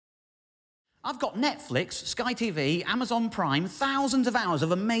I've got Netflix, Sky TV, Amazon Prime, thousands of hours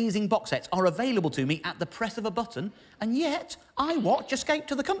of amazing box sets are available to me at the press of a button, and yet I watch Escape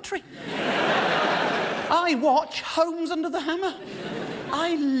to the Country. I watch Homes Under the Hammer.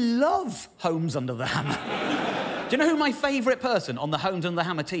 I love Homes Under the Hammer. Do you know who my favourite person on the Homes Under the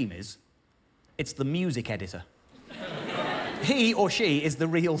Hammer team is? It's the music editor. He or she is the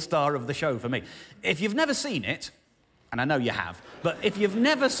real star of the show for me. If you've never seen it, and I know you have, but if you've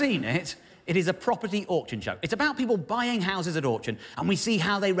never seen it, it is a property auction show. It's about people buying houses at auction, and we see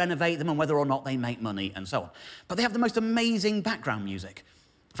how they renovate them and whether or not they make money and so on. But they have the most amazing background music.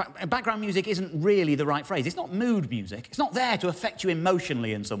 In fact, background music isn't really the right phrase. It's not mood music. It's not there to affect you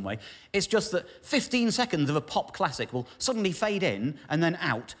emotionally in some way. It's just that 15 seconds of a pop classic will suddenly fade in and then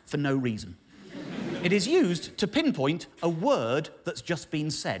out for no reason. It is used to pinpoint a word that's just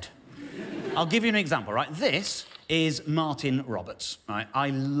been said. I'll give you an example, right? This is Martin Roberts, right? I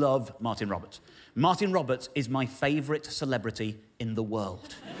love Martin Roberts. Martin Roberts is my favourite celebrity in the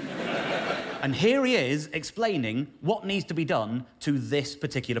world. And here he is explaining what needs to be done to this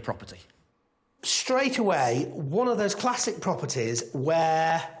particular property. Straight away, one of those classic properties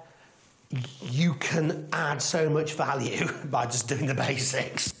where you can add so much value by just doing the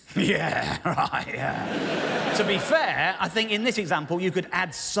basics. Yeah, right, yeah. To be fair, I think in this example you could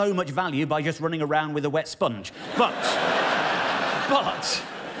add so much value by just running around with a wet sponge. But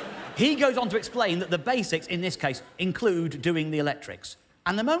he goes on to explain that the basics in this case include doing the electrics.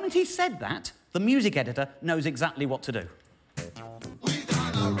 And the moment he said that, the music editor knows exactly what to do. We're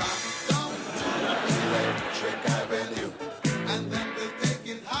gonna rock down Electric Avenue, and then we'll take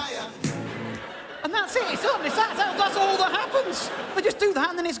it higher. And that's it, it's done. That's all that happens. They just do that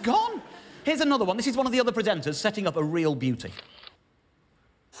and then it's gone. Here's another one. This is one of the other presenters setting up a real beauty.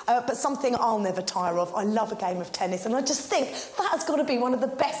 But something I'll never tire of, I love a game of tennis, and I just think that has got to be one of the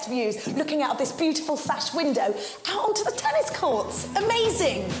best views, looking out of this beautiful sash window out onto the tennis courts.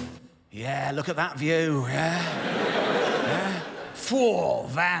 Amazing! Yeah, look at that view, yeah. Yeah. 4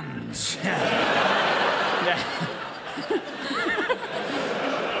 vans. Yeah.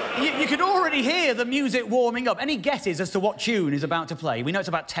 You can already hear the music warming up. Any guesses as to what tune is about to play? We know it's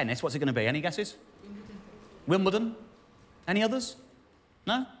about tennis. What's it going to be? Any guesses? Wimbledon. Wimbledon? Any others?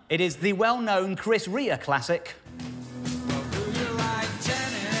 No? It is the well-known Chris Rea classic. Well, do you like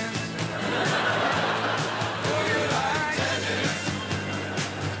tennis? Do you like tennis?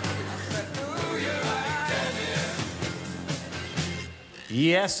 Do you like tennis?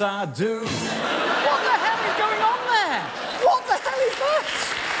 Yes, I do. What the hell is going on there? What the hell is that?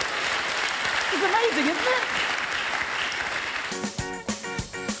 It's amazing, isn't it?